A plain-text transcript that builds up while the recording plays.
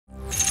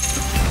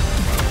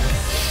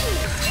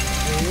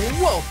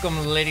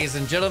Welcome, ladies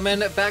and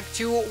gentlemen, back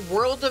to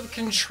World of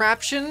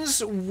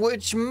Contraptions,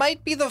 which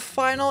might be the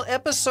final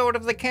episode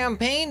of the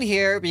campaign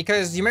here,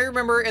 because you may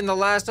remember in the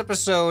last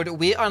episode,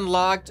 we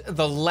unlocked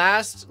the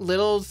last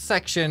little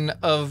section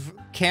of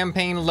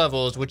campaign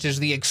levels, which is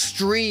the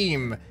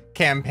extreme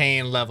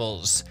campaign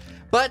levels.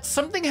 But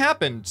something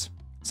happened.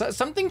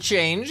 Something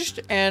changed,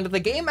 and the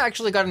game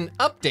actually got an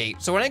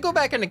update. So when I go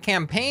back into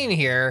campaign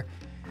here,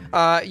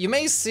 you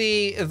may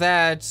see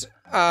that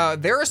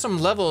there are some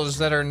levels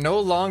that are no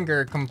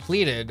longer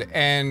completed,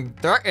 and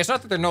it's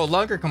not that they're no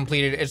longer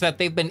completed, it's that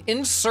they've been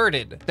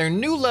inserted. They're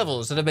new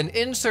levels that have been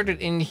inserted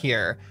in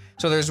here.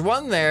 So there's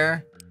one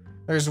there,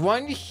 there's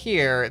one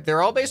here.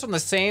 They're all based on a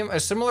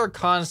similar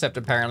concept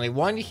apparently.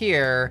 One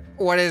here.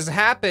 What has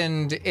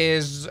happened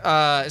is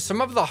some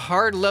of the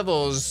hard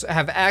levels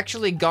have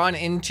actually gone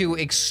into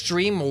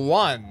Extreme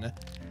 1,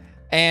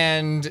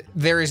 and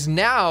there is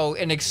now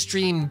an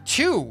Extreme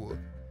 2.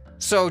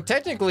 So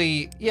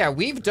technically, yeah,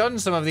 we've done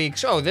some of the,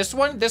 oh, this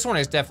one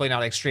is definitely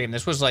not extreme.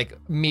 This was like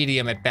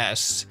medium at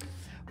best.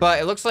 But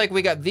it looks like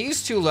we got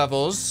these two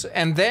levels,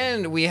 and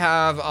then we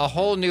have a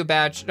whole new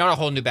batch, not a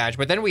whole new batch,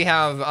 but then we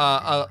have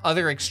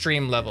other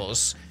extreme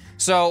levels.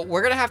 So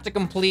we're gonna have to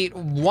complete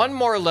one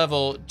more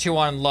level to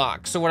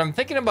unlock. So what I'm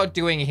thinking about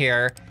doing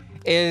here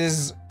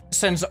is,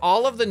 since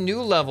all of the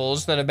new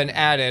levels that have been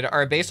added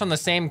are based on the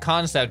same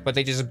concept, but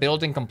they just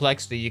build in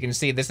complexity. You can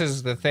see this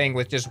is the thing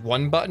with just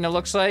one button, it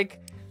looks like.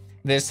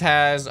 This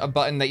has a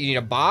button that you need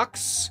a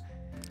box.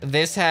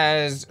 This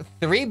has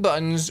 3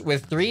 buttons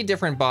with 3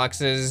 different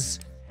boxes.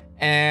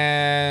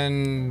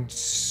 And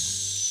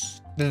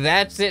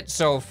that's it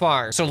so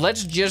far. So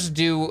let's just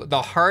do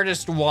the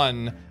hardest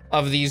one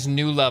of these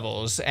new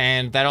levels,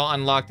 and that'll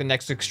unlock the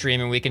next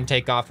extreme, and we can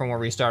take off from where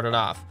we started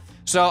off.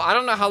 So I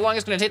don't know how long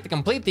it's gonna take to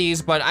complete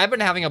these, but I've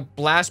been having a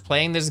blast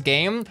playing this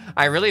game.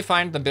 I really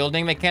find the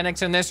building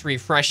mechanics in this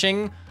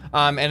refreshing.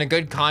 And a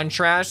good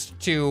contrast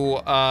to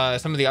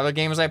some of the other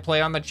games I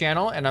play on the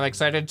channel, and I'm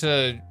excited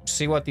to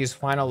see what these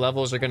final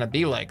levels are gonna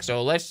be like.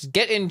 So let's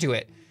get into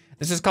it.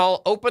 This is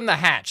called Open the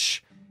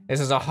Hatch.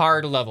 This is a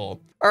hard level.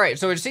 All right,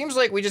 so it seems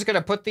like we just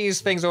gotta put these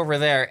things over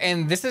there,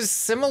 and this is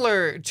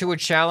similar to a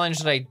challenge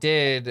that I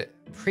did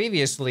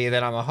previously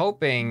that I'm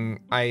hoping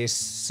I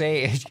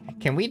say,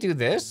 can we do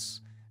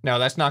this? No,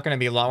 that's not gonna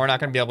be long. We're not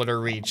gonna be able to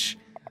reach.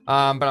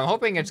 But I'm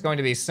hoping it's going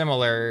to be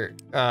similar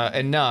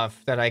enough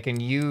that I can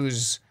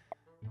use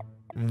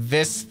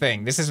this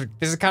thing. This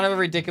is kind of a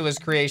ridiculous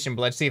creation,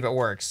 but let's see if it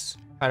works.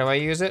 How do I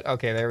use it?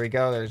 Okay, there we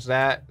go. There's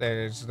that.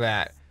 There's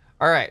that.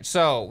 All right,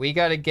 so we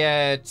got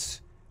to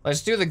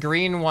let's do the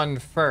green one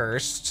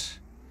first.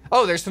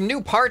 Oh, there's some new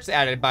parts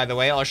added, by the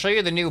way. I'll show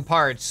you the new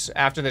parts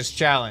after this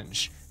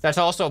challenge. That's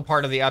also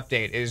part of the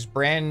update, is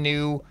brand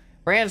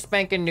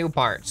spanking new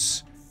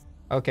parts.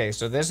 Okay,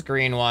 so this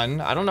green one,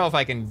 I don't know if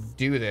I can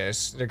do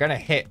this. They're gonna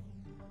hit.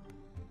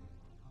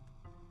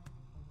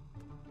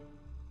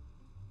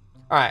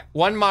 All right,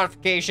 one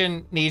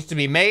modification needs to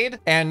be made,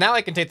 and now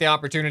I can take the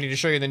opportunity to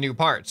show you the new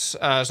parts.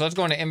 So let's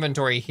go into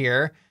inventory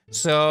here.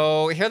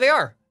 So here they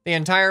are, the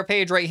entire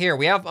page right here.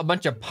 We have a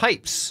bunch of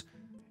pipes.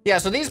 Yeah,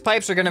 so these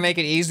pipes are gonna make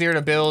it easier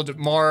to build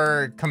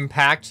more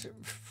compact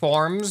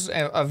forms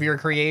of your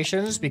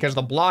creations, because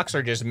the blocks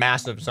are just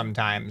massive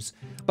sometimes.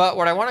 But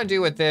what I want to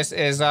do with this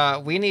is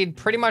we need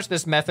pretty much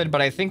this method,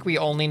 but I think we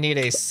only need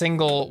a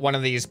single one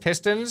of these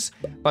pistons,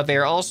 but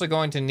they're also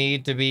going to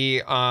need to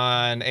be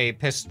on a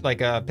piston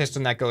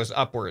that goes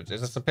upwards. Is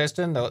this a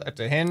piston? No,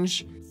 that's a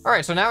hinge. All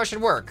right, so now it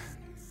should work.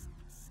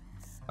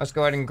 Let's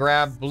go ahead and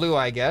grab blue,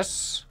 I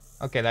guess.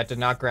 Okay, that did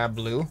not grab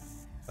blue.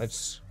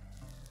 Let's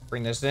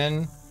bring this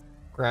in,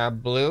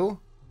 grab blue,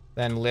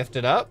 then lift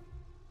it up.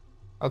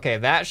 Okay,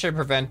 that should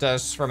prevent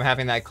us from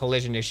having that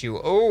collision issue.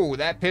 Oh,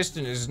 that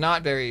piston is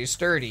not very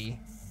sturdy.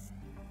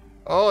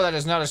 Oh, that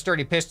is not a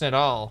sturdy piston at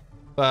all.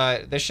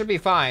 But this should be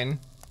fine.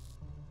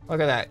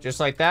 Look at that, just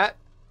like that.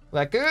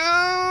 Like,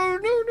 oh,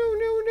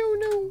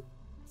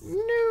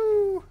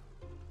 no.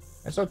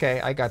 It's okay,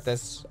 I got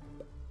this.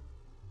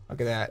 Look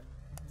at that.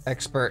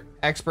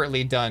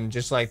 Expertly done,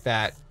 just like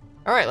that.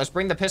 All right, let's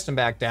bring the piston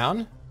back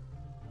down.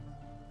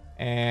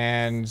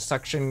 And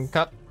suction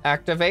cup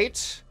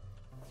activate.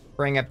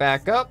 Bring it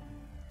back up.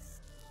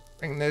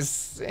 Bring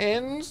this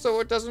in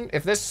so it doesn't...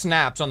 If this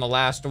snaps on the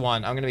last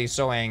one, I'm gonna be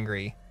so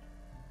angry.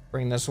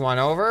 Bring this one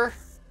over.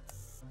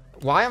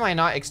 Why am I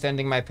not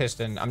extending my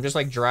piston? I'm just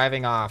like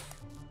driving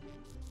off.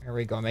 There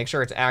we go. Make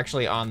sure it's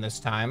actually on this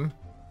time.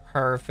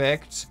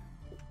 Perfect.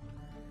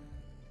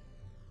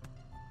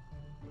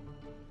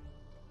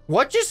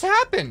 What just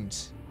happened?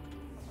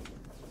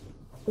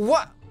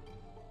 What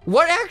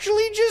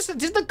actually just...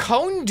 Did the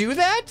cone do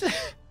that?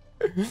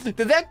 Did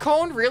that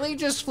cone really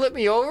just flip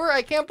me over?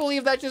 I can't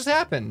believe that just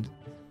happened.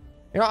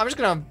 You know, I'm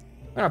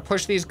gonna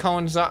push these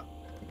cones up.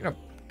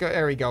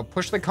 There we go.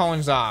 Push the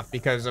cones off,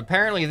 because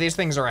apparently these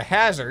things are a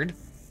hazard.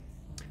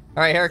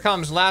 All right, here it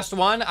comes. Last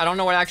one. I don't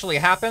know what actually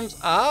happens.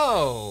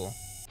 Oh.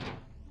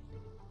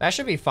 That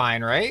should be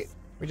fine, right?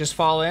 We just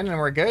fall in and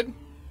we're good.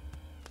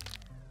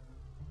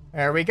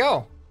 There we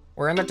go.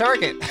 We're in the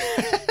target.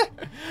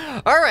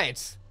 All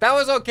right, that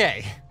was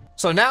okay.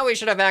 So now we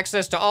should have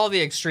access to all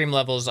the extreme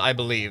levels, I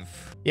believe.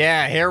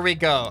 Yeah, here we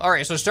go. All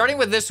right, so starting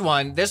with this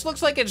one, this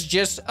looks like it's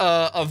just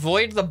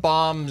avoid the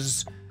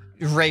bombs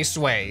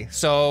raceway.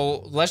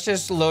 So let's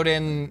just load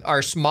in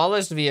our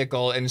smallest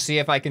vehicle and see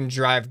if I can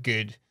drive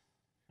good.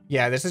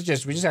 Yeah, this is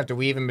just, we just have to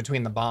weave in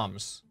between the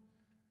bombs.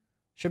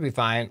 Should be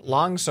fine.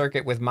 Long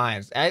circuit with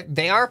mines.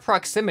 They are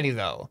proximity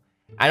though.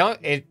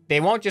 They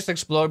won't just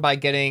explode by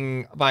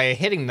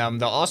hitting them.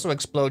 They'll also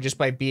explode just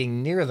by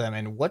being near them.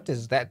 And what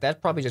does that?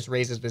 That probably just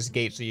raises this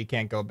gate so you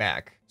can't go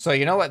back. So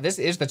you know what? This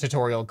is the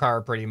tutorial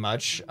car pretty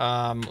much.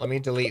 Let me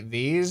delete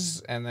these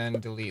and then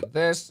delete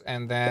this.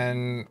 And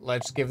then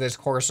let's give this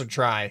course a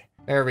try.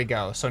 There we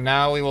go. So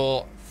now we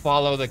will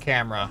follow the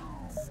camera.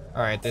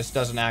 All right, this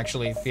doesn't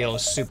actually feel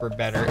super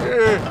better.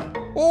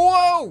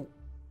 Whoa!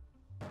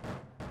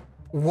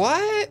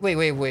 What?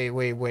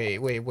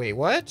 Wait,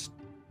 what?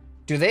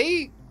 Do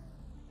they...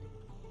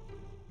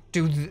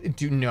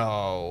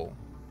 no.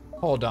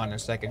 Hold on a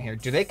second here.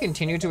 Do they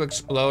continue to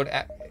explode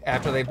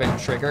after they've been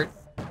triggered?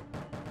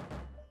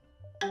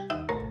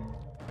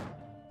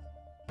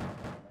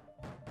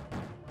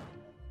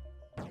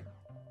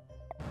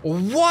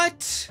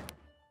 What?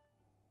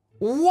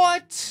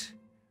 What?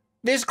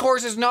 This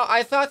course is not,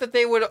 I thought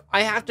that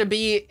I have to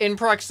be in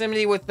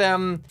proximity with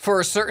them for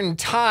a certain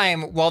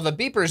time while the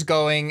beeper's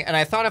going, and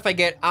I thought if I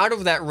get out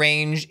of that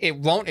range, it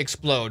won't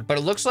explode, but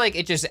it looks like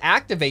it just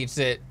activates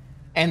it,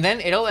 and then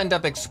it'll end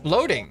up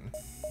exploding,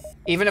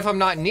 even if I'm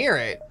not near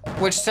it,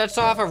 which sets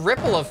off a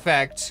ripple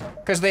effect,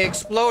 because they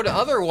explode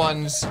other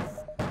ones,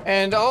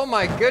 and oh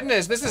my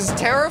goodness, this is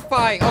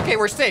terrifying. Okay,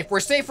 we're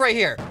safe right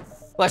here.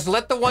 Let's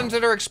let the ones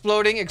that are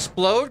exploding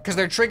explode, because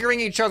they're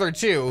triggering each other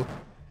too.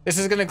 This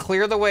is gonna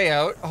clear the way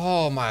out.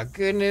 Oh my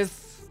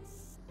goodness.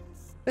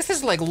 This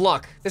is like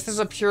luck. This is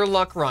a pure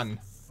luck run.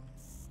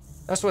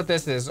 That's what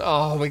this is.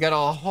 Oh, we got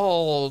a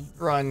whole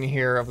run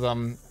here of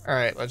them. All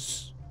right,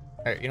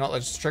 you know what?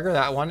 Let's trigger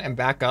that one and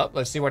back up.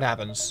 Let's see what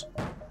happens.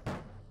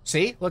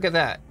 See, look at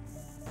that.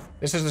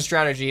 This is the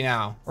strategy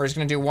now. We're just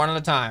gonna do one at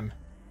a time.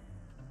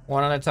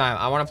 One at a time.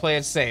 I wanna play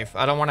it safe.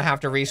 I don't wanna have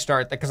to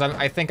restart that because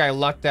I think I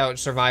lucked out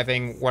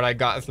surviving what I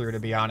got through,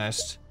 to be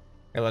honest.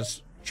 Here,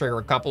 let's trigger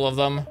a couple of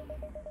them.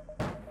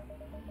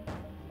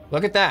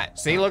 Look at that.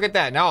 See, look at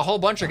that. Now a whole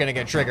bunch are gonna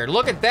get triggered.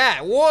 Look at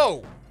that.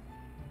 Whoa.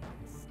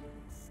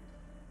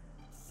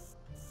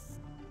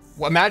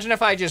 Well, imagine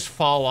if I just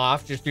fall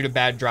off just due to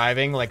bad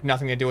driving, like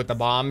nothing to do with the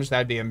bombs.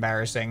 That'd be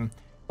embarrassing,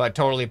 but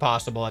totally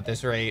possible at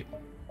this rate.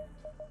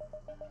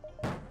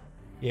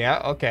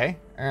 Yeah, okay.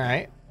 All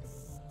right.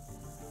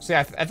 See,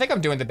 I think I'm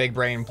doing the big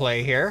brain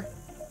play here.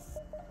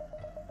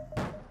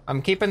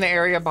 I'm keeping the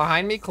area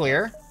behind me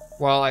clear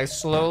while I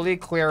slowly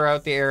clear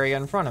out the area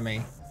in front of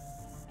me.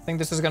 I think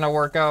this is gonna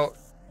work out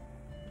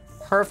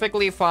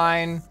perfectly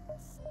fine.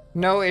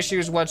 No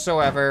issues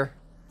whatsoever.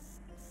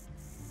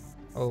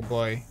 Oh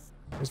boy.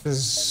 This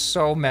is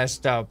so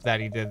messed up that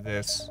he did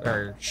this,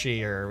 or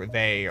she, or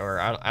they,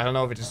 or I don't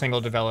know if it's a single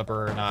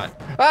developer or not.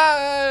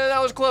 Ah,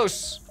 that was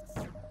close.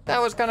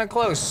 That was kind of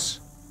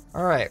close.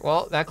 All right,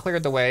 well, that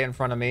cleared the way in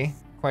front of me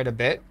quite a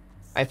bit.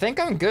 I think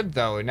I'm good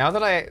though. Now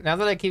that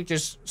I keep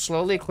just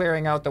slowly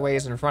clearing out the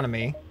ways in front of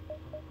me,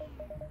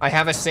 I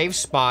have a safe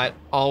spot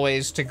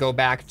always to go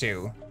back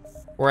to.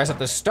 Whereas at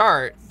the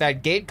start,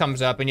 that gate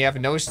comes up and you have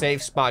no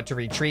safe spot to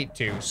retreat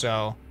to,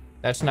 so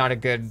that's not a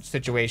good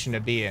situation to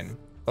be in.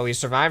 But we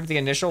survived the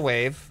initial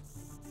wave,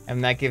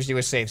 and that gives you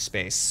a safe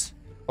space.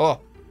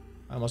 Oh,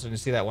 I almost didn't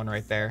see that one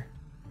right there.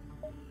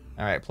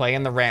 All right,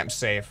 playing the ramp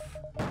safe.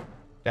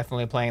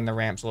 Definitely playing the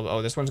ramps a little.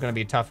 Oh, this one's gonna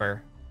be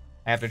tougher.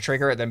 I have to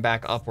trigger it, then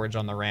back upwards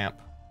on the ramp.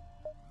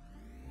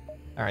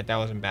 All right, that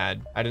wasn't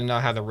bad. I didn't know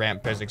how the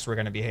ramp physics were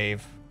gonna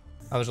behave.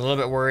 I was a little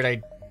bit worried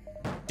I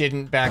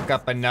didn't back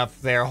up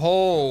enough there.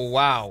 Oh,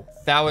 wow.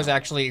 That was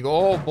actually,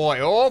 oh boy,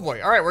 oh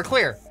boy. All right, we're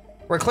clear.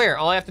 We're clear.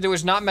 All I have to do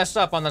is not mess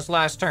up on this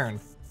last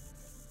turn.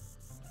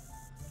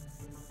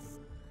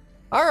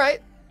 All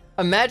right.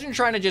 Imagine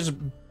trying to just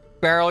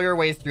barrel your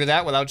way through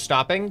that without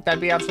stopping. That'd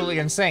be absolutely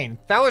insane.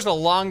 That was the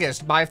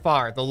longest, by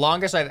far, the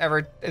longest I've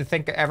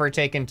ever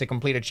taken to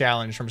complete a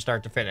challenge from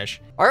start to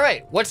finish. All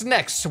right, what's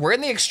next? We're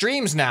in the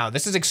extremes now.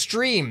 This is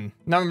extreme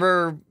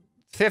number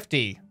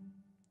 50.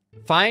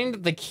 Find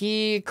the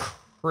key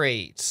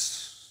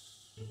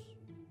crates.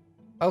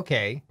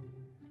 Okay.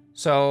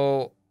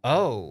 So,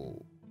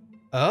 oh.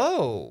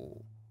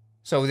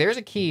 So there's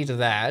a key to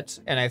that,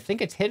 and I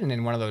think it's hidden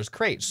in one of those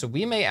crates. So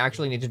we may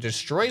actually need to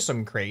destroy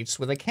some crates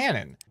with a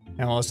cannon.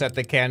 And we'll set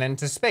the cannon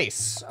to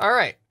space. All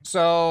right,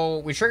 so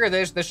we trigger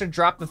this. This should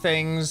drop the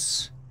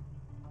things.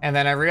 And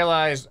then I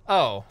realized,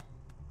 oh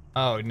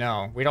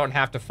no, we don't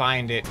have to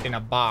find it in a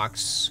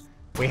box.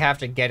 We have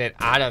to get it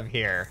out of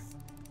here.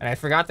 And I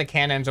forgot the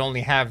cannons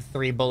only have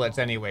 3 bullets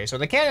anyway. So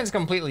the cannon's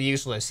completely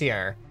useless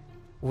here.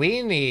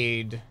 We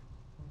need,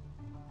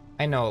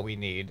 I know what we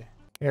need.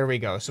 Here we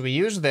go. So we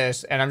use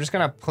this, and I'm just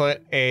gonna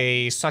put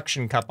a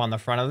suction cup on the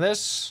front of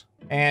this.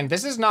 And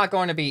this is not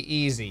going to be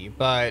easy,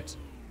 but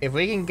if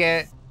we can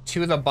get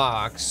to the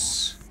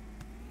box,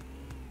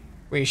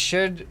 we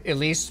should at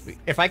least,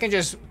 if I can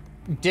just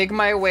dig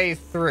my way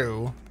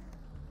through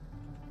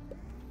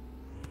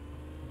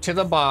to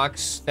the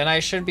box, then I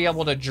should be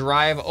able to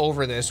drive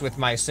over this with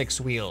my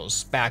 6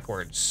 wheels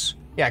backwards.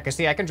 Yeah, because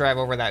see, I can drive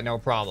over that no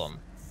problem.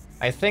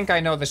 I think I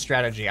know the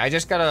strategy. I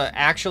just gotta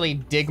actually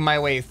dig my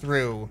way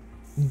through,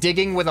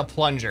 digging with a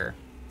plunger.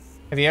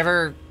 Have you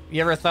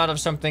ever thought of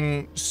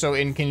something so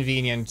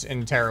inconvenient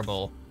and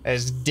terrible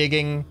as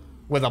digging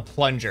with a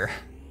plunger?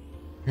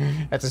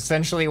 That's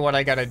essentially what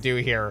I gotta do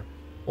here.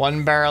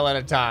 1 barrel at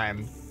a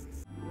time.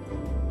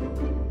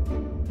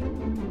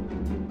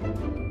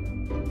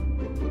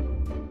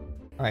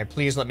 All right,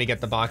 please let me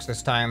get the box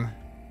this time.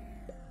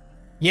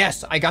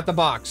 Yes, I got the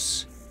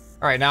box.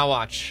 All right, now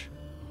watch.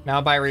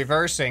 Now by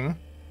reversing,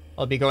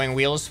 I'll be going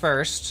wheels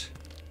first.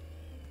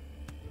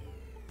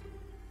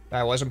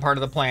 That wasn't part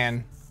of the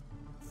plan.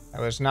 That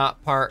was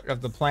not part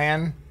of the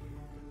plan.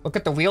 Look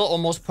at the wheel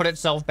almost put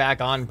itself back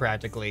on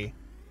practically.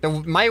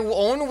 My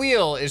own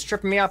wheel is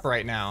tripping me up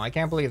right now. I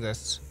can't believe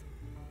this.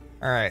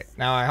 All right,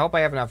 now I hope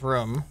I have enough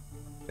room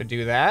to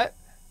do that.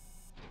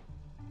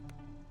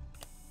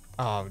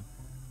 Oh,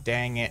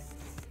 dang it.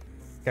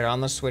 Get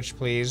on the switch,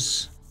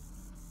 please.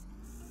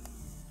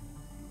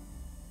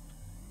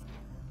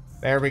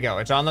 There we go.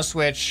 It's on the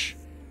switch.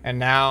 And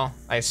now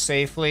I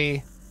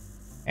safely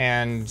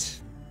and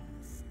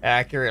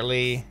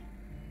accurately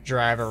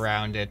drive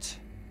around it.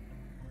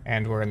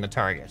 And we're in the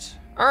target.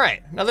 All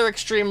right, another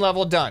extreme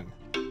level done.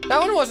 That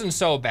one wasn't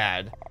so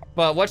bad.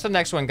 But what's the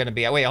next one gonna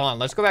be? Wait, hold on.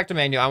 Let's go back to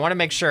menu. I want to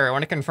make sure. I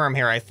want to confirm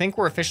here. I think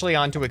we're officially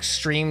on to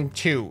Extreme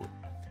 2.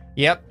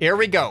 Yep, here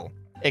we go.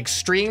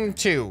 Extreme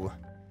 2.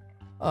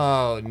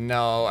 Oh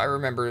no, I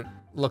remember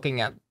looking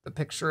at the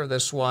picture of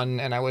this one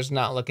and I was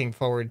not looking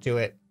forward to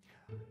it.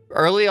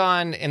 Early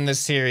on in the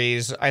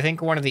series, I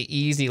think one of the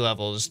easy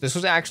levels, this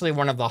was actually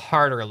one of the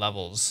harder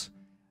levels,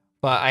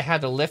 but I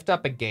had to lift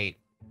up a gate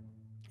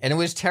and it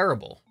was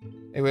terrible.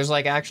 It was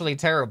like actually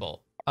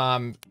terrible.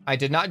 I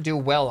did not do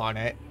well on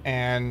it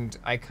and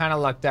I kind of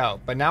lucked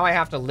out, but now I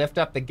have to lift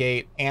up the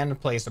gate and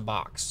place a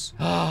box.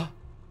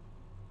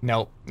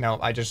 Nope.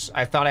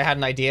 I thought I had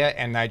an idea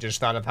and I just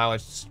thought of how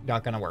it's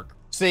not gonna work.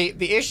 See,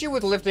 the issue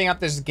with lifting up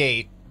this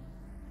gate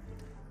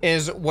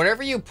is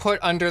whatever you put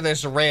under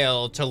this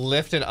rail to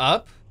lift it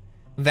up,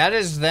 that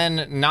is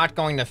then not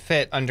going to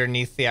fit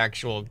underneath the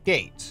actual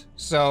gate.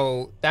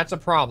 So that's a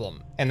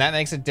problem. And that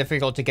makes it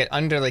difficult to get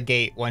under the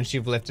gate once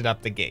you've lifted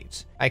up the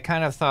gate. I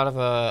kind of thought of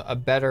a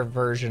better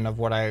version of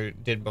what I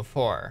did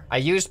before. I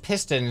used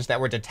pistons that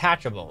were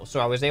detachable.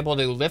 So I was able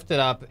to lift it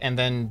up and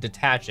then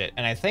detach it.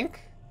 And I think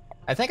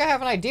I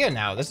have an idea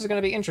now. This is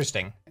going to be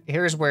interesting.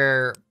 Here's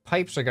where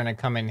pipes are going to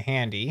come in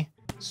handy.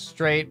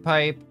 Straight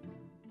pipe,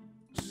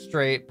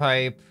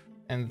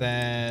 and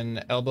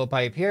then elbow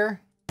pipe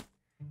here,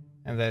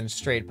 and then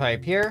straight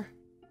pipe here.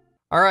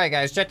 All right,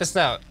 guys, check this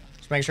out.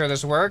 Let's make sure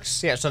this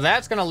works. Yeah, so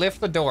that's gonna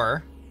lift the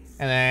door,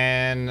 and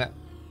then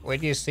wait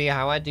till you see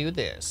how I do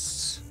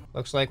this.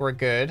 Looks like we're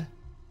good.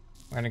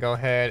 I'm gonna go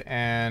ahead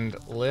and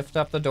lift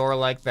up the door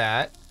like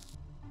that.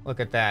 Look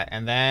at that,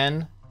 and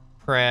then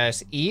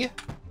press E.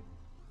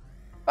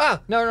 Oh,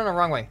 no,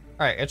 wrong way.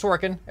 All right, it's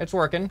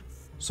working.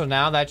 So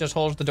now that just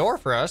holds the door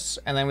for us,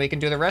 and then we can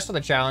do the rest of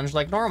the challenge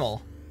like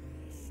normal.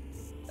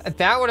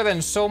 That would have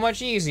been so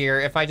much easier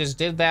if I just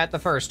did that the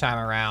first time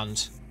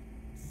around.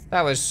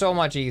 That was so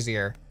much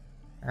easier.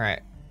 All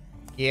right,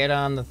 get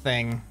on the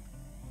thing.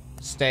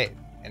 Stay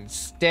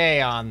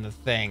on the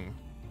thing.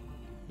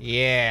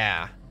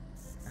 Yeah.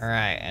 All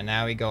right, and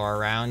now we go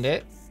around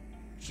it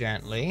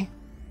gently.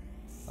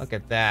 Look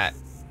at that.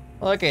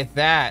 Look at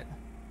that.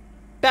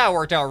 That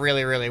worked out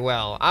really, really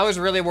well. I was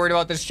really worried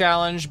about this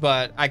challenge,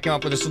 but I came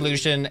up with a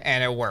solution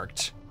and it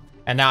worked.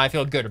 And now I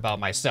feel good about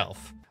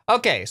myself.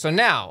 Okay, so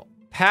now,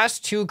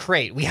 past 2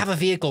 crate. We have a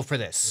vehicle for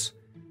this.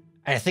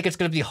 And I think it's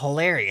gonna be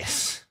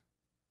hilarious.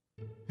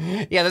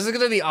 Yeah, this is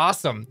gonna be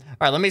awesome. All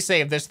right, let me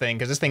save this thing,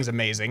 because this thing's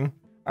amazing.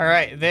 All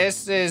right,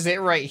 this is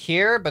it right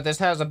here, but this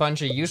has a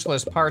bunch of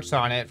useless parts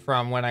on it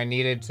from when I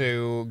needed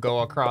to go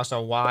across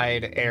a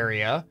wide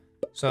area.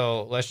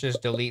 So let's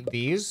just delete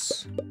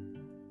these.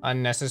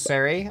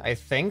 Unnecessary, I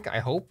think. I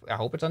hope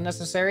it's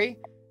unnecessary.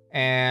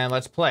 And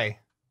let's play.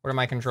 What are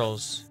my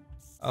controls?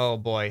 Oh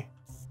boy.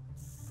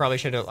 Probably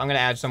should have. I'm gonna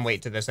add some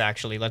weight to this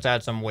actually. Let's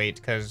add some weight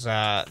because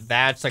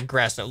that's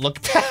aggressive. Look.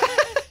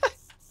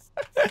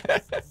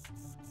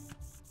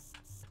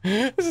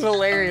 This is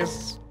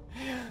hilarious.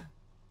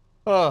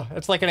 Oh,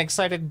 it's like an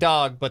excited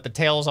dog, but the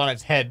tail's on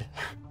its head.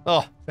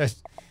 Oh,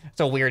 that's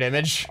a weird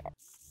image.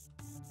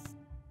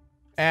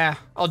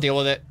 I'll deal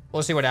with it.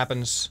 We'll see what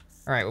happens.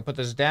 All right, we'll put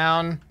this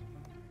down.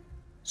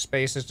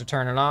 Space is to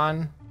turn it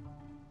on.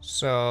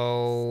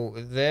 So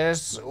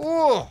this,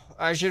 ooh,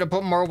 I should have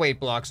put more weight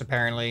blocks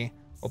apparently.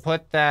 We'll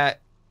put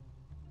that.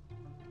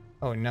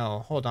 Oh no,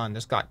 hold on.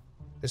 This got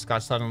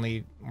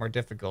suddenly more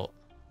difficult.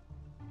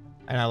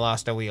 And I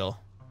lost a wheel.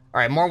 All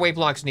right, more weight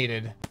blocks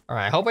needed. All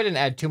right, I hope I didn't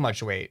add too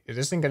much weight. Is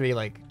this thing gonna be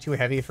like too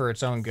heavy for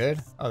its own good?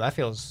 Oh, that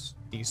feels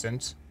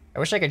decent. I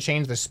wish I could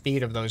change the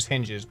speed of those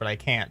hinges, but I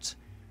can't.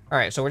 All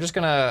right, so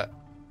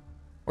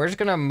we're We're just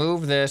gonna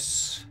move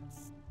this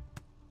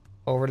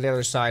over to the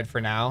other side for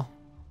now.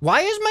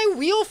 Why is my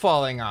wheel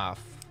falling off?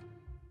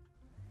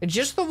 It's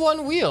just the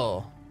one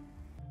wheel.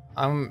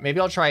 Maybe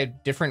I'll try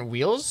different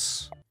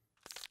wheels.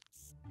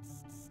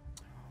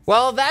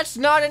 Well, that's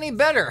not any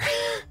better.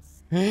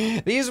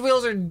 These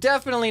wheels are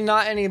definitely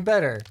not any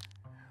better.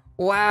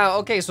 Wow,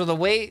 okay, so the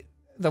weight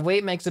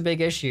makes a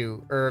big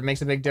issue, or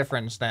makes a big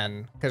difference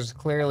then, because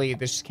clearly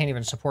this can't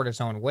even support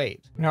its own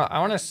weight. No, I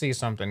wanna see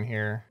something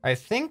here. I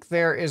think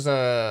there is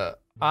a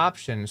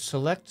option,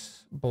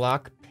 select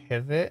block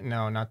pivot.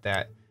 No, not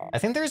that. I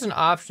think there's an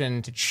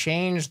option to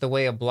change the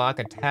way a block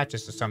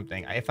attaches to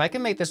something. If I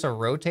can make this a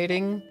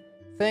rotating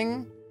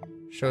thing,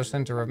 show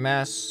center of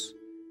mass,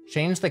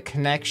 change the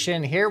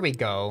connection. Here we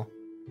go.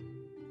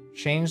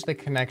 Change the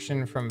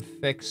connection from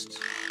fixed.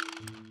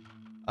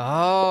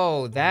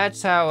 Oh,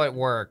 that's how it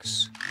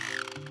works.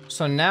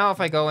 So now if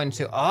I go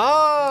into,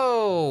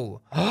 oh,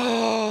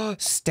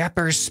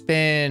 stepper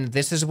spin.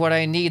 This is what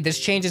I need. This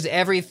changes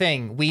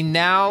everything. We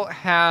now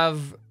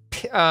have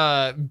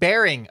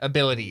bearing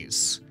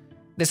abilities.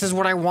 This is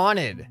what I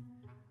wanted.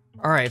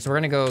 All right, so we're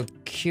gonna go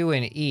Q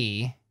and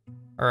E,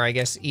 or I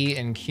guess E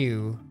and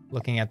Q,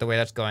 looking at the way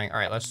that's going. All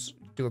right, let's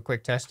do a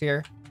quick test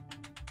here.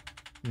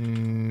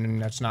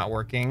 That's not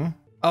working.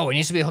 Oh, it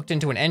needs to be hooked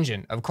into an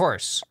engine, of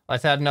course.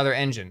 Let's add another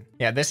engine.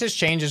 Yeah, this just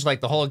changes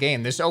like the whole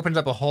game. This opens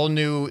up a whole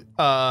new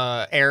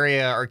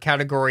area or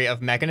category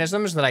of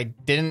mechanisms that I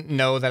didn't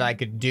know that I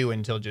could do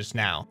until just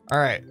now. All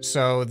right,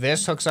 so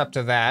this hooks up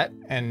to that,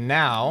 and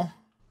now,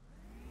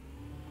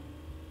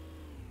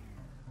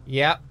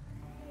 yep,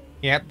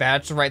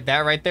 that's right.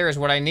 That right there is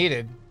what I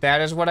needed. That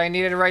is what I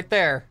needed right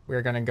there.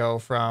 We're gonna go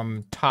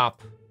from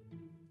top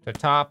to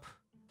top,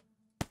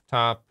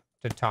 top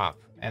to top,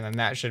 and then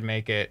that should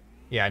make it.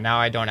 Yeah, now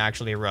I don't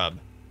actually rub.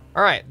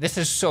 All right, this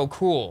is so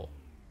cool.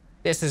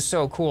 This is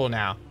so cool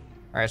now.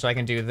 All right, so I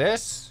can do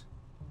this.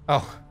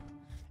 Oh,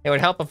 it would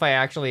help if I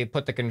actually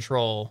put the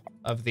control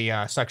of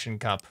the suction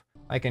cup.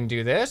 I can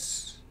do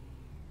this.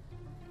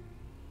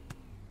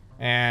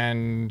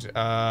 And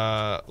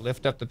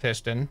lift up the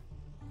piston.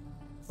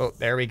 Oh,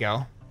 there we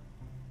go.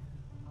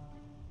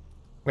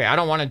 Wait, I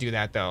don't want to do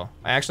that though.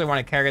 I actually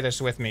want to carry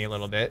this with me a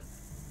little bit.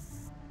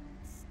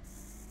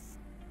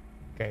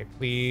 Okay,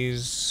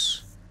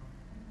 please.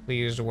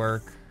 Please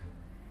work.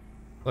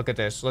 Look at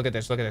this, look at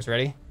this, look at this.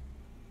 Ready?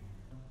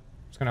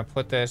 Just gonna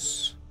put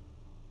this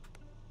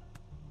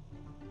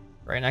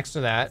right next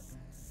to that.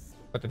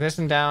 Put the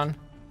piston down.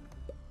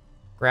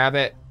 Grab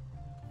it.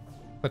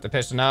 Put the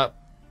piston up.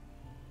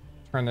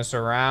 Turn this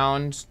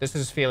around. This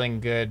is feeling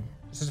good.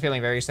 This is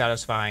feeling very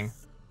satisfying.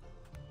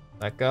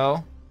 Let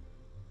go.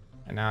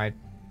 And now I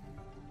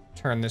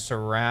turn this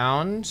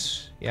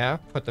around. Yeah,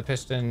 put the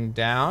piston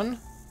down.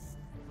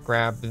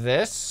 Grab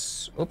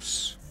this.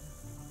 Oops.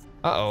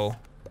 Uh-oh.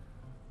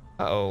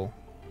 Uh-oh.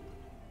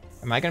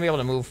 Am I gonna be able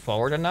to move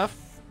forward enough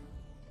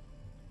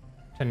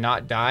to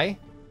not die?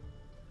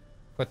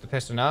 Put the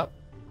piston up.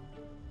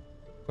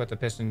 Put the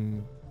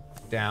piston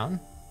down.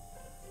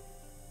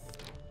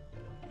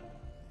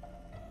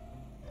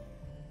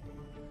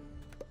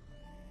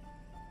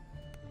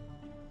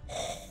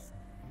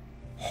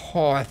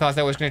 Oh, I thought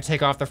that was gonna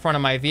take off the front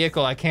of my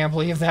vehicle. I can't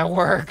believe that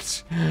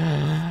worked.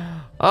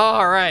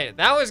 All right,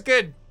 that was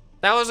good.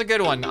 That was a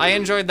good one. I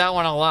enjoyed that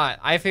one a lot.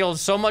 I feel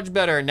so much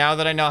better now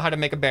that I know how to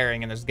make a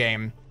bearing in this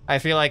game. I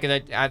feel like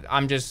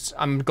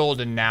I'm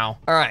golden now.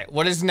 All right,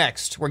 what is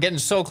next? We're getting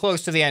so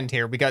close to the end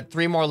here. We got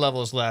 3 more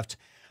levels left.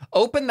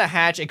 Open the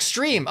hatch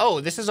extreme.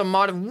 Oh, this is a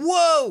mod of,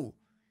 whoa!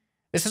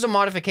 This is a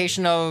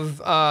modification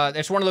of,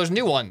 it's one of those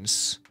new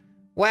ones.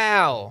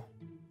 Wow.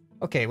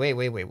 Okay, wait,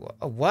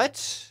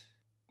 what?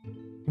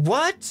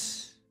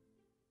 What?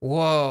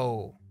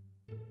 Whoa.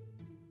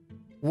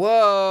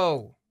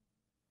 Whoa.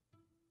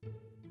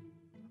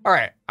 All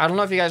right, I don't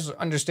know if you guys are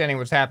understanding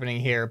what's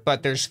happening here,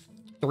 but there's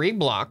 3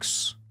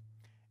 blocks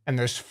and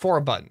there's 4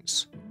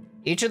 buttons.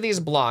 Each of these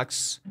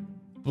blocks,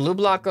 blue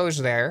block goes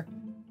there,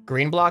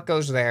 green block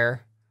goes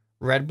there,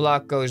 red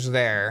block goes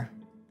there.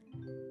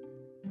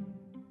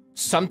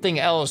 Something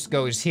else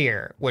goes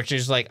here, which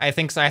is like, I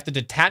think I have to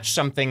detach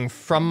something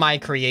from my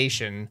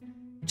creation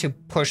to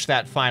push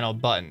that final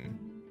button.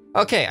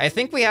 Okay, I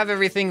think we have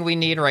everything we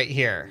need right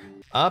here.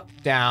 Up,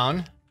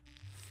 down,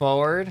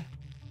 forward,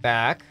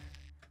 back,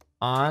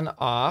 on,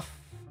 off,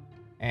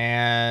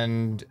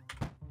 and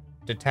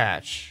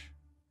detach.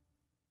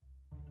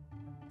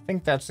 I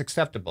think that's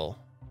acceptable.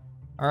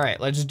 All right,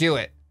 let's do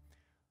it.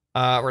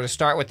 We're gonna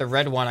start with the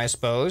red one, I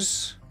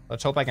suppose.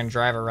 Let's hope I can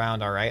drive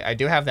around all right. I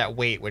do have that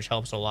weight, which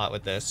helps a lot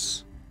with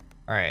this.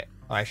 All right,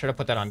 oh, I should have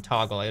put that on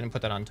toggle. I didn't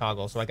put that on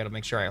toggle, so I gotta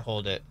make sure I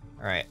hold it.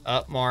 All right,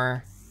 up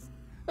more.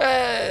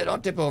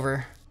 Don't tip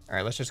over. All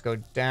right, let's just go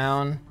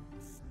down.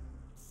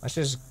 Let's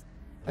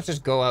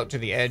just go out to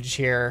the edge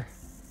here.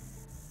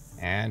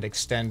 And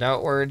extend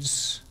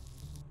outwards.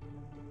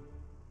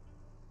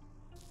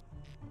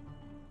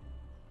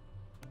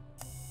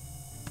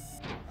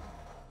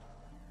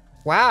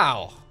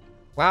 Wow.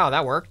 Wow,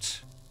 that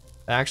worked.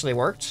 That actually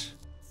worked.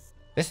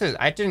 This is,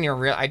 I didn't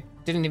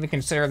even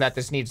consider that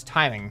this needs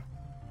timing.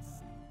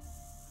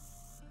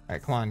 All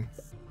right, come on.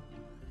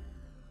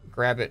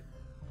 Grab it.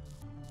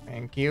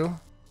 Thank you.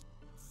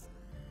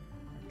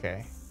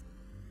 Okay.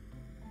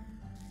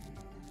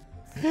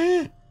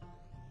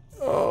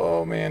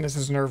 Oh man, this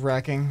is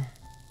nerve-wracking.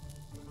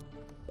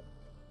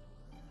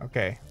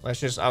 Okay, let's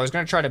just, I was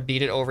gonna try to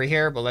beat it over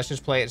here, but let's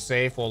just play it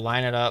safe. We'll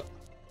line it up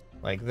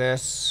like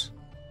this.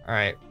 All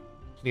right,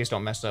 please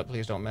don't mess up,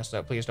 please don't mess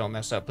up, please don't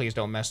mess up, please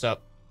don't mess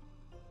up.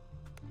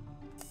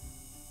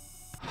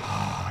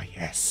 Oh,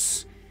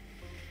 yes.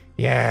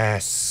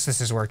 Yes, this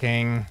is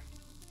working.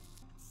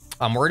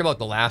 I'm worried about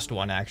the last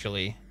one,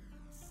 actually.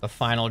 The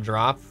final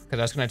drop, because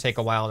that's gonna take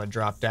a while to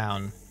drop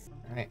down.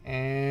 All right,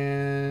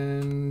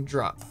 and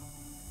drop.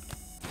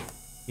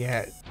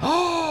 Yeah.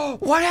 Oh,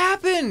 what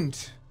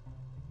happened?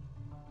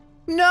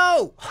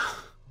 No.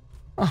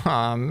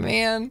 Oh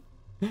man.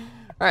 All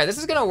right, this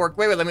is gonna work.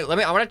 Wait, let me.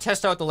 I want to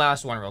test out the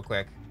last one real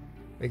quick.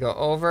 We go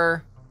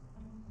over.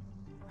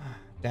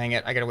 Dang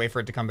it! I gotta wait for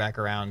it to come back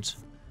around.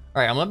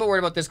 All right, I'm a little bit worried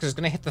about this because it's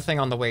gonna hit the thing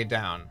on the way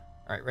down.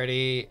 All right,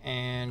 ready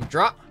and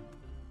drop.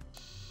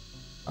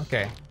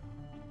 Okay.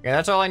 Yeah,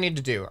 that's all I need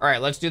to do. All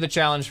right, let's do the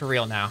challenge for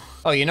real now.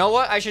 Oh, you know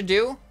what I should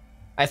do?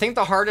 I think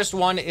the hardest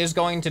one is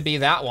going to be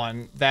that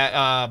one,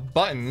 that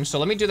button. So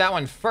let me do that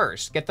one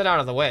first. Get that out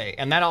of the way.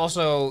 And that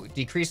also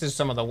decreases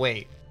some of the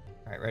weight.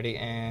 All right, ready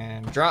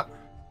and drop.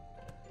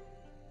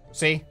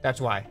 See, that's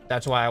why.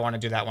 That's why I want to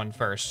do that one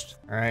first.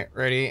 All right,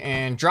 ready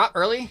and drop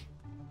early.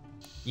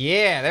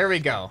 Yeah, there we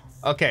go.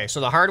 Okay,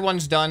 so the hard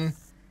one's done.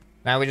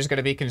 Now we just got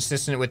to be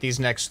consistent with these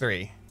next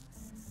three.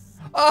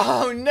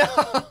 Oh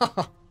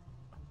no!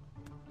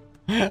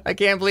 I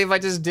can't believe I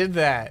just did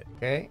that.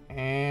 Okay,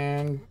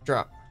 and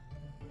drop.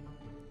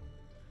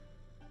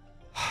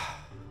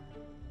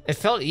 It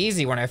felt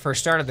easy when I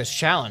first started this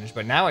challenge,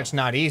 but now it's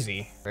not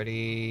easy.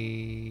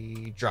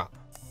 Ready, drop.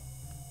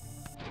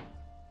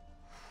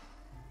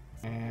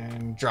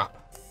 And drop.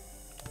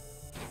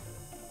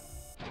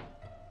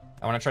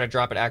 I want to try to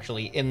drop it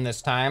actually in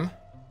this time.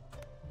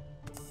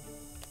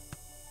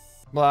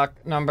 Block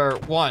number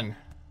 1.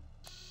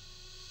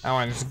 That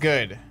one's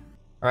good.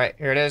 All right,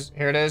 here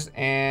it is,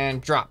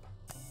 and drop.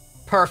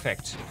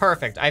 Perfect,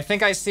 perfect. I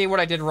think I see what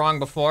I did wrong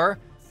before.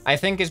 I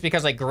think it's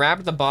because I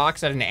grabbed the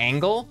box at an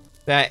angle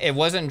that it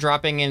wasn't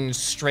dropping in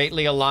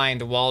straightly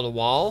aligned wall to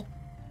wall,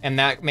 and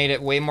that made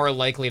it way more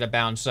likely to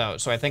bounce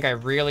out. So I think I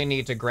really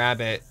need to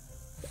grab it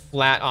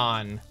flat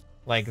on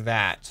like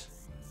that.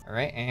 All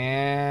right,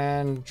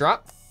 and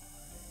drop.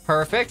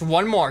 Perfect.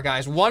 One more,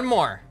 guys, one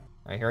more.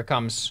 All right, here it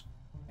comes.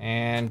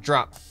 And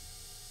drop.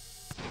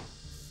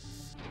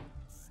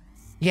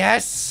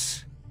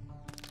 Yes!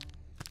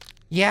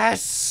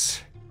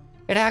 Yes!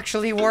 It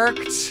actually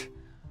worked!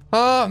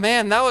 Oh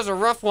man, that was a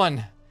rough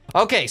one.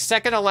 Okay,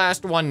 second to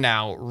last one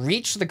now.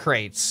 Reach the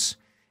crates.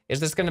 Is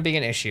this gonna be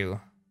an issue?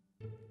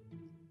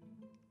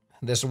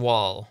 This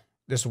wall.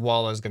 This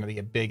wall is gonna be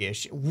a big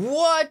issue.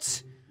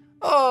 What?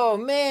 Oh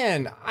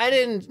man, I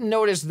didn't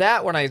notice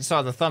that when I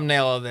saw the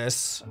thumbnail of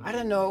this. I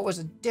didn't know it was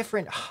a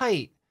different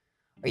height.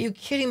 Are you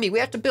kidding me? We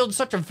have to build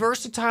such a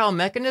versatile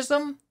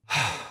mechanism?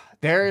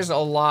 There's a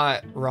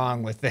lot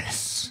wrong with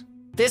this.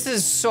 This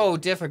is so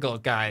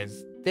difficult,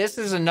 guys. This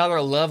is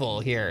another level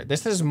here.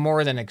 This is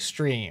more than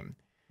extreme.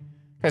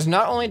 Because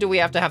not only do we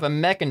have to have a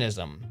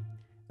mechanism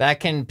that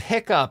can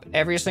pick up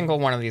every single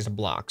one of these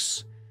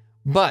blocks,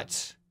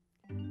 but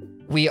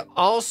we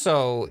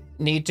also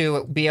need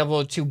to be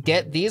able to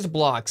get these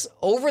blocks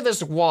over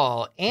this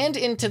wall and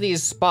into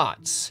these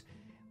spots,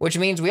 which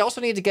means we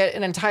also need to get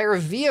an entire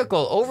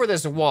vehicle over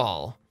this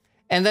wall.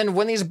 And then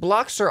when these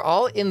blocks are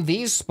all in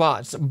these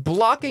spots,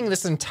 blocking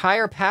this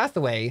entire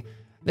pathway,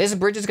 this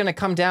bridge is gonna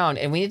come down,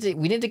 and we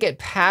need to get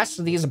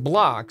past these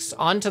blocks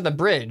onto the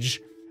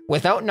bridge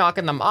without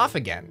knocking them off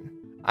again.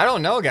 I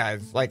don't know,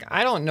 guys. Like,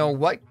 I don't know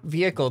what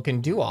vehicle can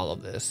do all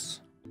of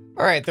this.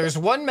 All right, there's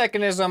one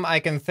mechanism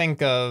I can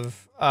think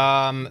of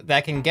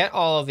that can get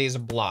all of these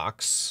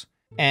blocks,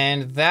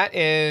 and that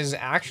is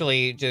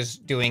actually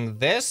just doing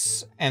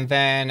this and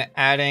then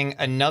adding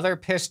another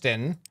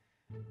piston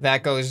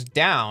that goes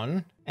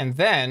down, and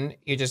then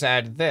you just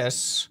add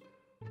this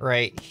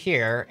right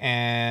here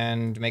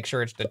and make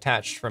sure it's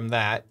detached from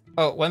that.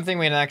 Oh, one thing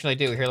we can actually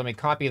do here, let me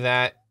copy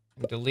that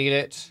and delete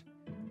it.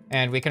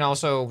 And we can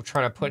also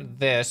try to put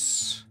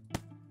this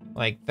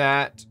like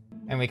that,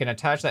 and we can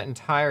attach that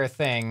entire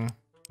thing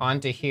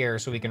onto here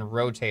so we can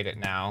rotate it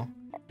now.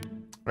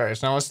 All right,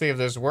 so now let's see if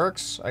this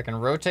works. I can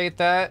rotate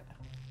that.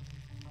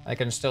 I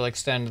can still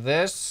extend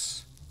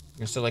this. I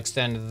can still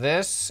extend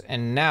this,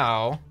 and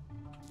now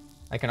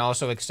I can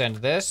also extend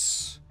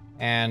this,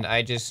 and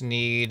I just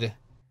need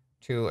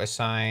to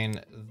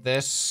assign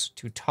this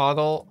to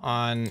toggle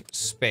on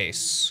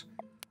space.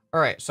 All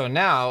right, so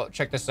now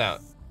check this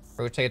out.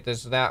 Rotate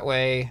this that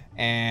way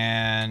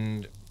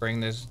and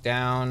bring this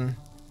down.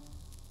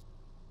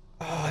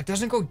 Oh, it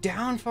doesn't go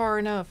down far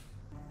enough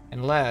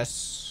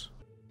unless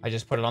I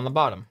just put it on the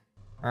bottom.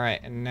 All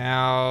right, and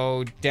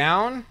now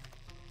down.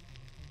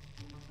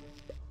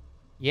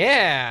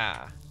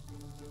 Yeah.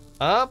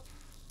 Up.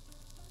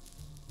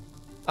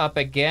 up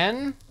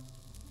again.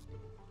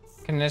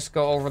 Can this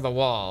go over the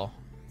wall?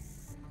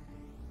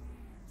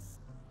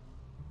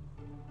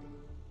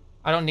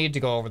 I don't need to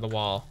go over the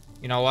wall.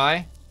 You know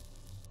why?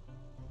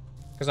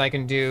 Because I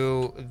can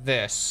do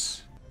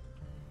this.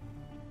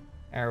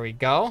 There we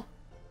go.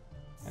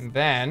 And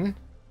then...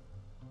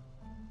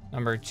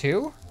 number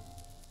 2.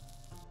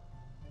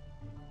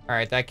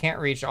 Alright, that can't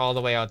reach all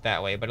the way out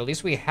that way, but at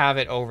least we have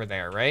it over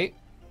there, right?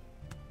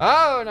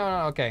 Oh,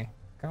 no, okay.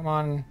 Come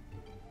on.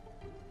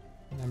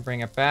 And then bring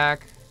it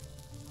back.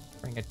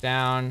 Bring it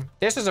down.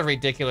 This is a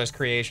ridiculous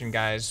creation,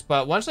 guys.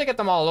 But once I get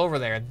them all over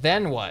there,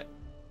 then what?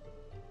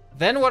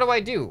 Then what do I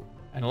do?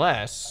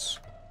 Unless...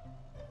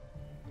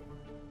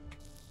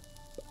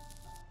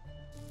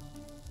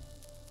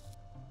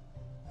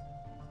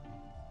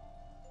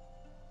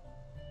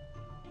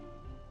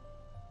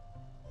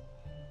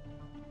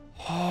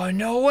 oh,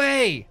 no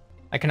way!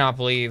 I cannot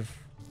believe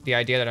the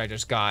idea that I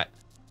just got.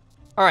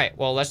 Alright,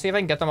 well, let's see if I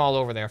can get them all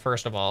over there,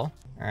 first of all.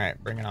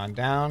 Alright, bring it on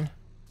down.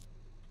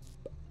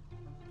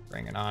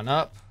 Bring it on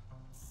up.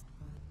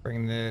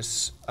 Bring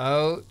this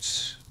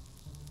out.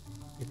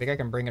 You think I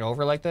can bring it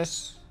over like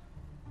this?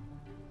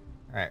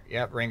 Alright,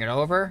 yep, bring it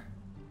over.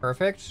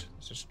 Perfect.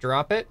 Let's just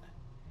drop it.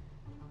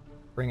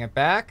 Bring it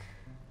back.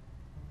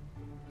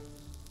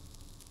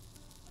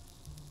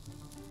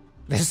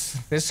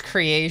 This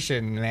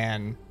creation,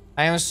 man.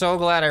 I am so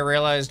glad I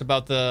realized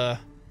about the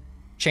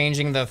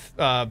changing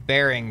the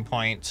bearing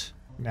point.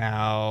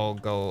 Now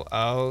go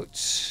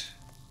out.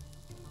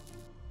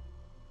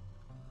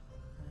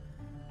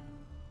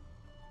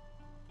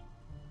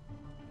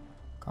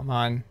 Come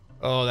on.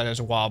 Oh, that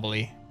is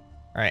wobbly.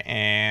 All right,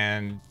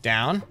 and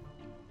down.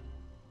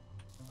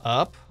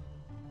 Up.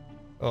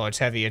 Oh, it's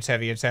heavy, it's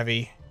heavy, it's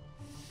heavy.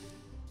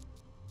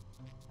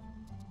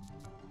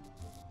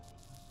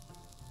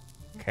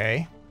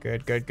 Okay,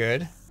 good, good,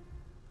 good.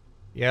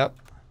 Yep.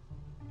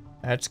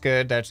 That's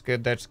good, that's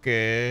good, that's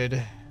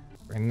good.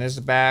 Bring this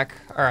back.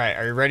 All right,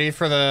 are you ready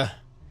for the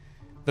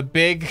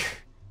big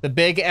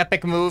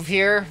epic move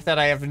here that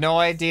I have no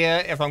idea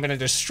if I'm gonna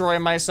destroy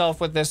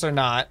myself with this or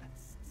not?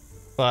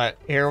 But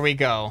here we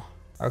go.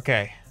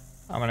 Okay,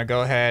 I'm gonna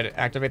go ahead,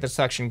 activate the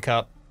suction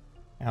cup.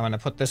 And I'm gonna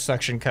put this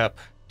suction cup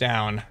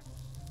down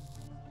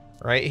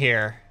right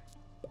here.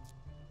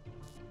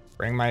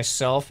 Bring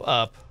myself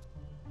up.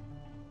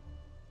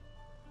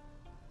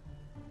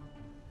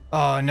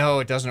 Oh, no,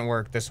 it doesn't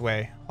work this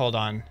way. Hold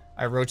on.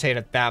 I rotate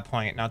at that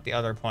point, not the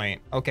other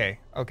point. Okay,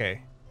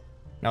 okay.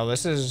 No,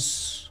 this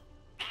is...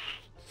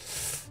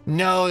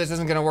 no, this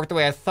isn't gonna work the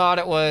way I thought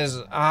it was.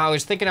 I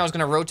was thinking I was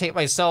gonna rotate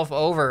myself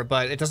over,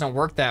 but it doesn't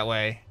work that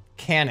way.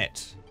 Can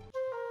it?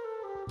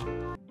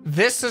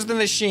 This is the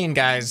machine,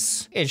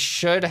 guys. It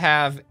should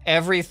have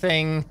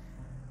everything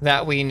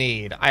that we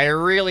need. I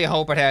really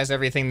hope it has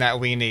everything that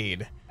we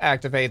need.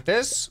 Activate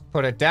this,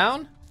 put it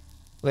down,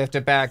 lift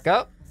it back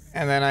up,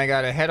 and then I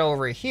gotta head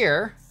over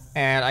here,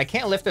 and I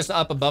can't lift this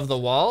up above the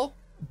wall,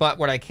 but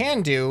what I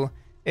can do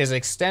is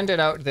extend it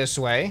out this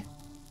way,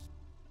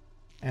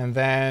 and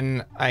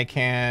then I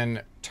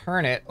can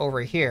turn it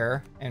over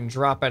here and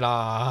drop it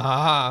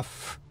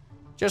off.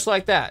 Just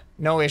like that.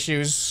 No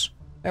issues.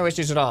 No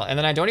issues at all. And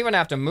then I don't even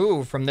have to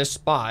move from this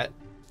spot.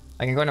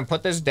 I can go ahead and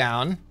put this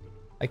down.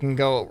 I can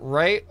go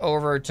right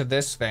over to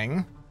this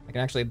thing. I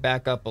can actually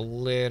back up a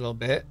little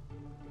bit.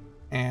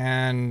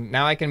 And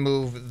now I can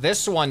move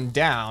this one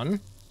down.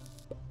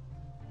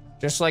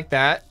 Just like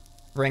that.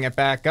 Bring it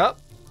back up.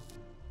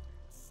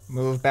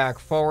 Move back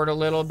forward a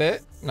little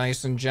bit.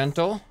 Nice and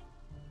gentle.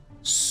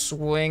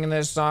 Swing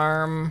this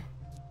arm.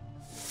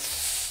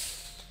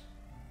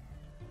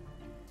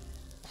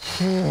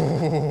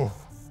 I'm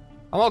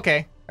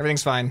okay.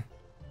 Everything's fine.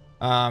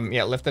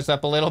 Yeah, lift this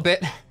up a little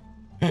bit.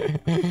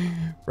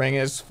 Bring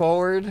this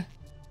forward.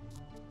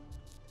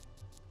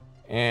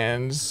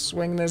 And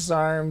swing this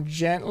arm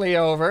gently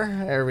over.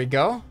 There we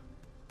go.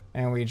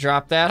 And we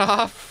drop that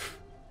off.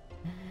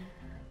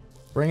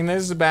 Bring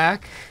this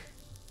back.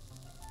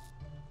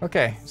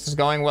 Okay, this is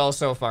going well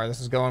so far.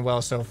 This is going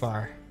well so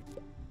far.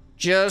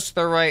 Just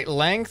the right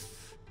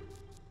length.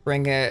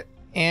 Bring it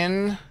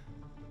in.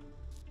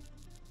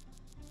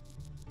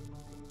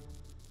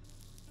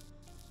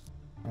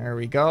 There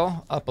we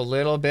go. Up a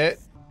little bit.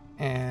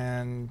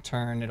 And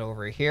turn it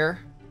over here.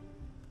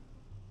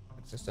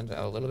 Let's just send it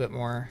out a little bit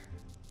more.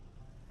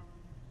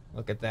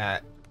 Look at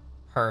that.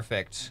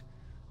 Perfect.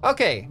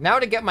 Okay, now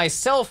to get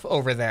myself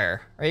over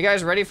there. Are you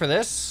guys ready for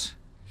this?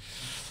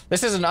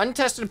 This is an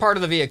untested part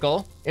of the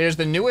vehicle. It is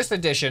the newest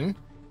addition.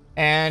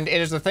 And it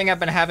is the thing I've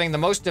been having the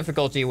most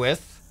difficulty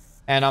with.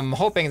 And I'm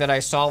hoping that I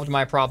solved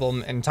my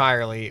problem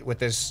entirely with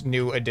this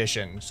new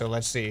addition. So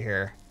let's see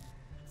here.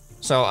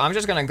 So I'm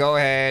just gonna go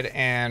ahead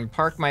and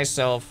park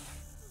myself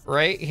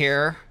right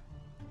here.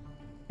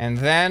 And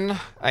then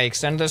I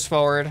extend this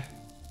forward.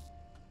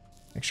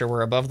 Make sure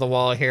we're above the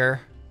wall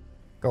here.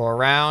 Go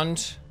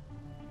around.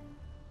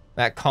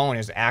 That cone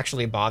is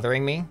actually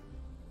bothering me.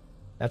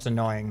 That's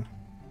annoying.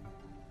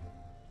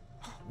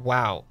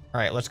 Wow. All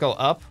right, let's go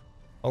up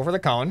over the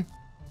cone.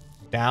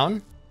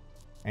 Down.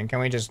 And can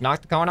we just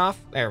knock the cone off?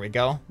 There we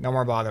go. No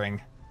more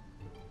bothering.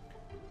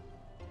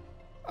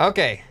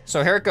 Okay,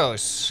 so here it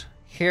goes.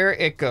 Here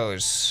it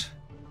goes.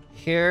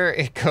 Here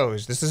it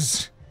goes. This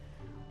is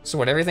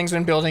what everything's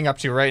been building up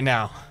to right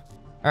now.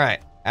 All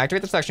right,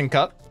 activate the suction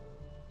cup.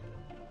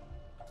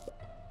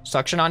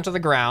 Suction onto the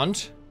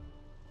ground.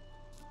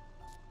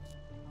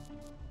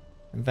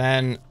 And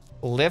then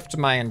lift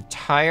my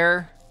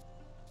entire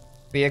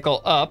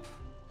vehicle up.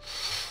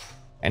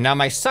 And now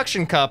my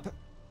suction cup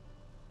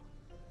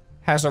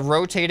has a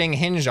rotating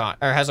hinge on,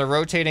 or has a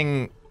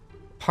rotating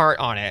part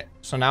on it.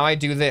 So now I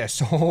do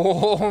this.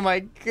 Oh my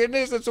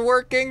goodness, it's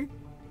working.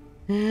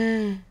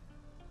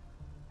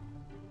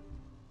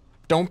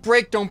 Don't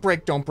break, don't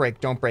break, don't break,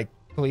 don't break.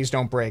 Please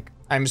don't break.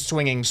 I'm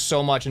swinging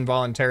so much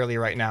involuntarily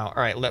right now.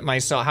 All right,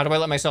 how do I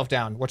let myself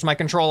down? What's my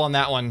control on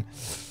that one?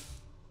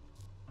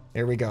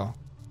 There we go.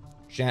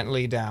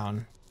 Gently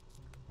down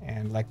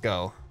and let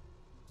go.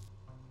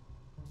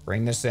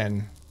 Bring this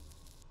in.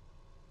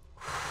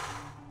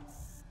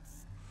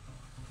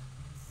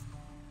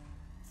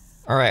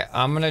 All right,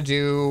 I'm gonna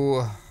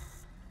do...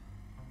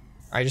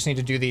 I just need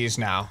to do these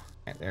now.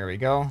 Right, there we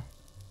go.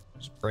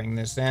 Just bring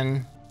this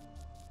in.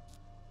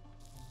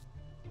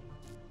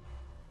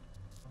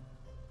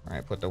 All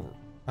right, put the...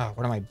 Oh,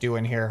 what am I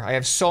doing here? I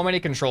have so many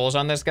controls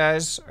on this,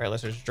 guys. All right,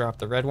 let's just drop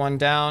the red one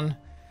down.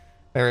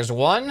 There's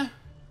one. I'm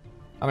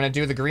gonna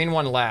do the green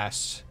one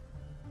last.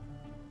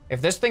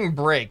 If this thing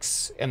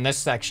breaks in this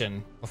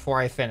section before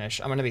I finish,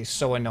 I'm gonna be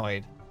so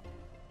annoyed.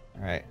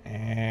 All right,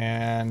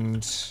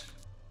 and...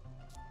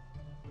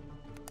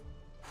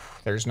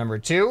 There's number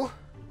 2.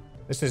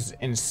 This is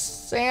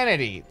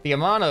insanity. The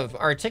amount of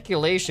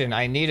articulation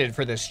I needed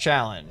for this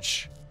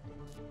challenge.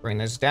 Bring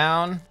this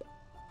down.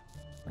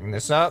 Bring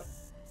this up.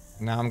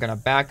 Now I'm gonna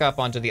back up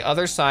onto the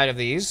other side of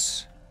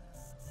these.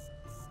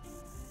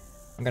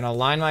 I'm gonna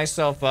line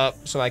myself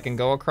up so I can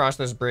go across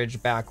this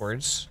bridge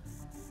backwards.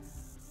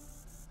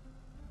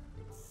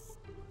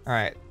 All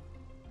right,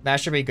 that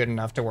should be good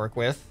enough to work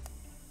with.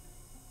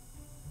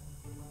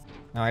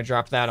 Now I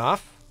drop that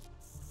off.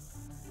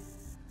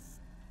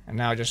 And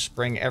now just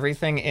bring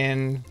everything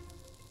in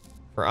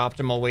for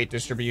optimal weight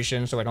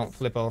distribution so I don't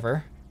flip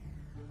over.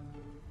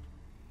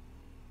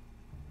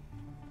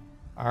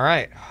 All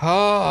right.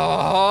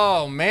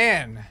 Oh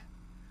man.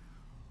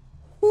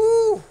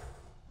 Woo.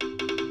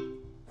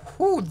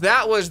 Woo,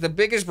 that was the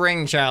biggest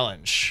brain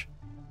challenge.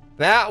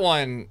 That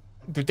one,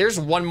 but there's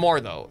one more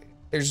though.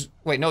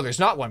 Wait, no, there's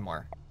not one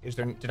more. Was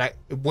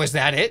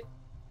that it?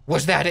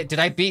 Was that it? Did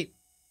I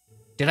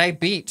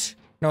beat?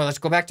 No, let's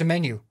go back to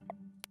menu.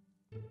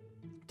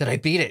 Did I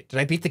beat it? Did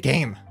I beat the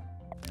game?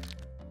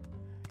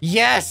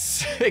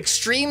 Yes!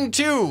 Extreme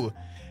 2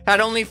 had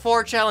only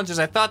 4 challenges.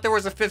 I thought there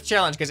was a 5th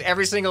challenge because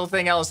every single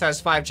thing else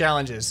has 5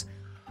 challenges.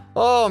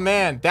 Oh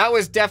man, that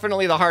was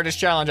definitely the hardest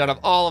challenge out of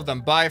all of them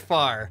by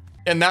far.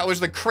 And that was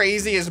the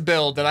craziest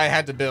build that I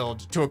had to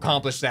build to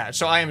accomplish that.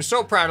 So I am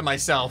so proud of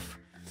myself.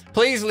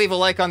 Please leave a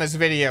like on this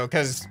video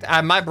because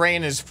my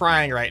brain is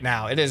frying right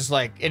now. It is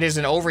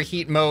in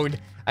overheat mode.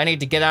 I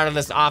need to get out of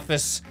this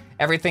office.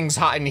 Everything's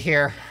hot in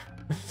here.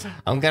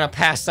 I'm gonna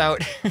pass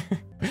out.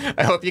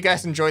 I hope you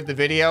guys enjoyed the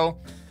video.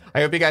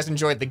 I hope you guys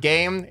enjoyed the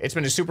game. It's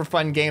been a super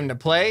fun game to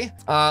play.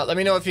 Let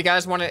me know if you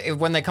guys want to,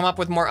 when they come up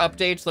with more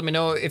updates, let me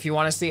know if you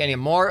want to see any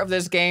more of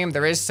this game.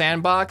 There is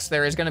sandbox.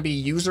 There is going to be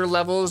user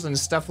levels and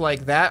stuff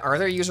like that. Are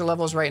there user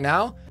levels right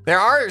now? There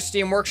are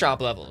Steam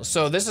Workshop levels.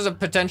 So this is a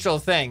potential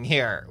thing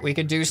here. We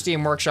could do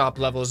Steam Workshop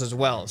levels as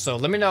well. So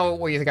let me know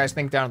what you guys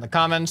think down in the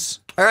comments.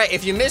 All right,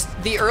 if you missed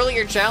the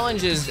earlier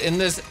challenges in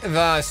this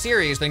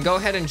series, then go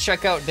ahead and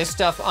check out this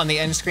stuff on the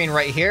end screen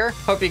right here.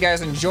 Hope you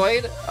guys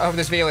enjoyed. I hope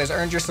this video has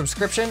earned your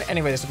subscription.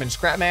 Anyway, this has been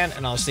ScrapMan,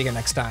 and I'll see you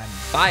next time.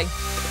 Bye.